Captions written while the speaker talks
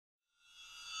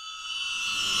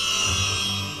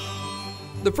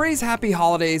The phrase Happy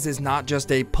Holidays is not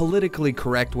just a politically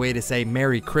correct way to say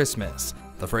Merry Christmas.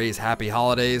 The phrase Happy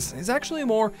Holidays is actually a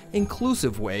more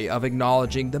inclusive way of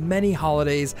acknowledging the many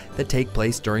holidays that take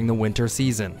place during the winter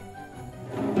season.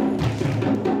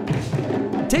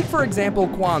 Take, for example,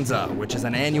 Kwanzaa, which is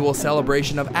an annual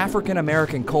celebration of African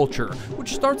American culture,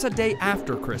 which starts a day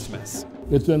after Christmas.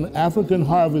 It's an African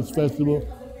harvest festival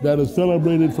that is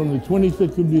celebrated from the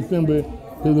 26th of December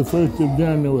to the 1st of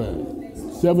January.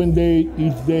 7 days,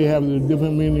 each day has a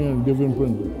different meaning and different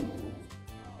principle.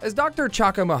 As Dr.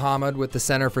 Chaka Muhammad with the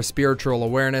Center for Spiritual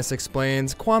Awareness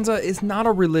explains, Kwanzaa is not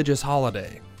a religious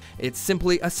holiday. It's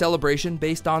simply a celebration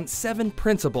based on 7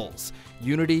 principles: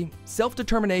 unity,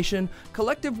 self-determination,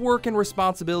 collective work and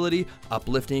responsibility,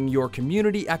 uplifting your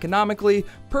community economically,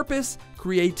 purpose,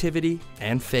 creativity,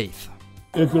 and faith.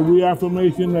 It's a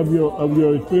reaffirmation of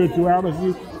your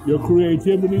spirituality, your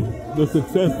creativity, the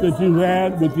success that you've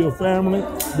had with your family,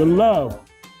 the love.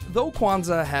 Though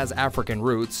Kwanzaa has African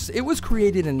roots, it was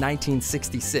created in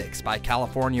 1966 by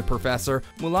California professor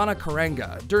Maulana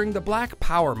Karenga during the Black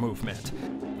Power movement.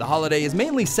 The holiday is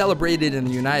mainly celebrated in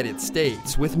the United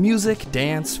States with music,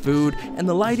 dance, food, and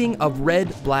the lighting of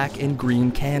red, black, and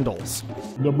green candles.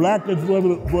 The black is for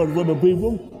the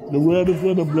people, the red is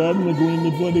for the blood, and the green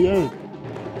is for the earth.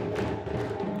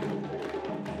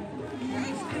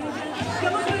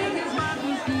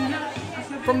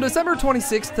 From December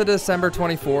 26th to December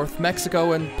 24th,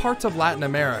 Mexico and parts of Latin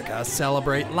America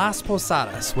celebrate Las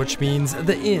Posadas, which means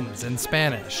the inns in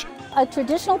Spanish. A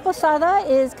traditional posada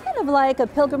is kind of like a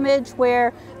pilgrimage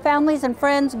where families and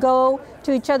friends go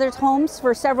to each other's homes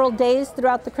for several days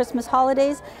throughout the Christmas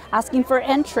holidays, asking for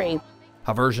entry.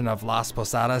 A version of Las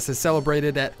Posadas is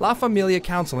celebrated at La Familia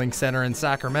Counseling Center in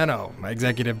Sacramento.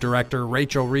 Executive Director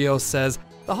Rachel Rios says,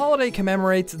 the holiday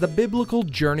commemorates the biblical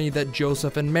journey that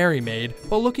Joseph and Mary made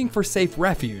while looking for safe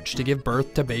refuge to give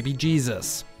birth to baby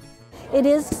Jesus. It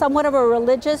is somewhat of a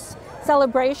religious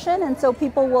celebration, and so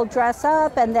people will dress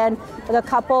up, and then the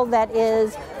couple that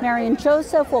is Mary and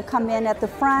Joseph will come in at the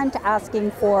front asking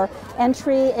for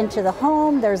entry into the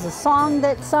home. There's a song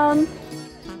that's sung.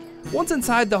 Once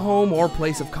inside the home or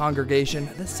place of congregation,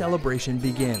 the celebration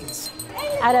begins.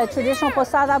 At a traditional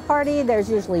posada party, there's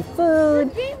usually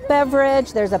food,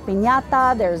 beverage, there's a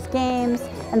piñata, there's games,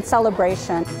 and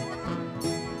celebration.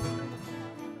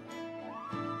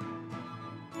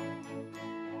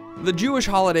 The Jewish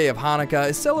holiday of Hanukkah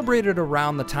is celebrated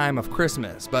around the time of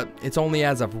Christmas, but it's only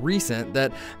as of recent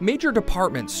that major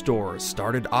department stores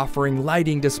started offering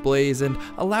lighting displays and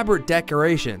elaborate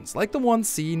decorations like the ones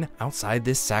seen outside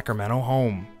this Sacramento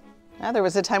home. Yeah, there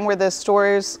was a time where the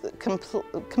stores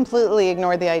completely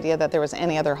ignored the idea that there was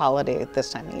any other holiday at this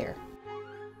time of year.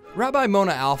 Rabbi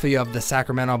Mona Alfie of the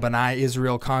Sacramento B'nai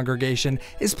Israel congregation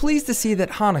is pleased to see that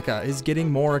Hanukkah is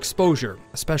getting more exposure,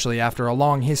 especially after a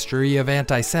long history of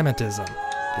anti-Semitism.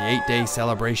 The 8-day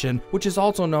celebration, which is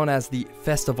also known as the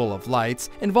Festival of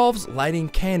Lights, involves lighting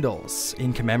candles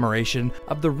in commemoration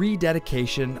of the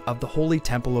rededication of the Holy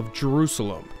Temple of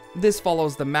Jerusalem. This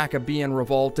follows the Maccabean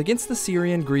revolt against the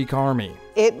Syrian Greek army.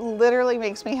 It literally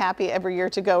makes me happy every year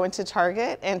to go into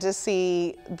Target and to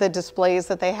see the displays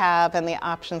that they have and the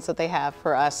options that they have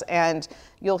for us. And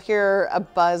you'll hear a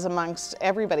buzz amongst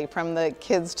everybody, from the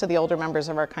kids to the older members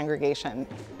of our congregation.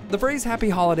 The phrase Happy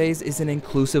Holidays is an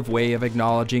inclusive way of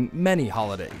acknowledging many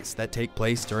holidays that take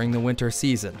place during the winter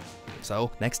season.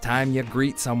 So next time you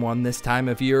greet someone this time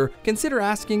of year, consider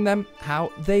asking them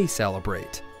how they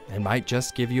celebrate. It might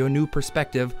just give you a new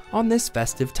perspective on this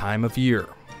festive time of year.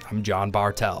 I'm John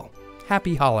Bartell.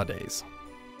 Happy Holidays.